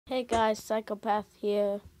Hey guys, Psychopath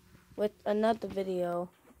here with another video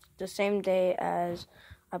the same day as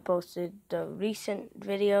I posted the recent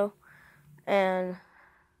video, and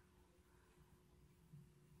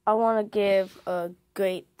I want to give a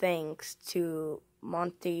great thanks to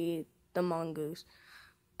Monty the mongoose.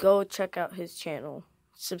 Go check out his channel,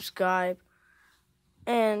 subscribe,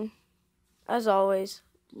 and as always,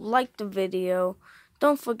 like the video.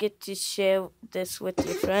 Don't forget to share this with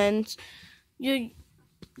your friends.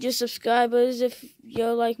 Your subscribers, if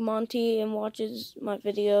you're like Monty and watches my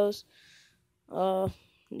videos,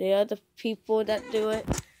 the other people that do it.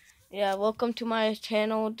 Yeah, welcome to my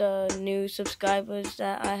channel, the new subscribers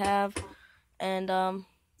that I have. And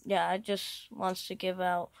yeah, I just wants to give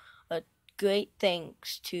out a great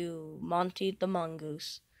thanks to Monty the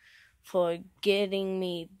mongoose for getting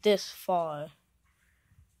me this far.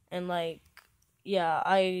 And like, yeah,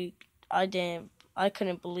 I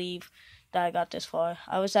couldn't believe that I got this far.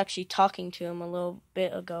 I was actually talking to him a little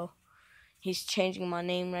bit ago. He's changing my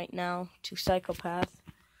name right now to Psychopath.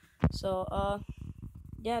 So,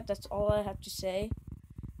 yeah, that's all I have to say.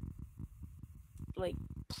 Like,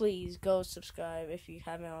 please go subscribe if you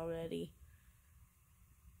haven't already.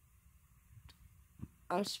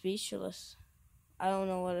 I'm speechless. I don't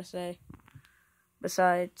know what to say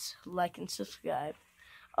besides like and subscribe.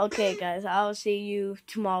 Okay, guys, I'll see you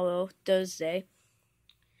tomorrow, Thursday,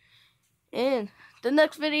 in the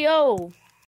next video.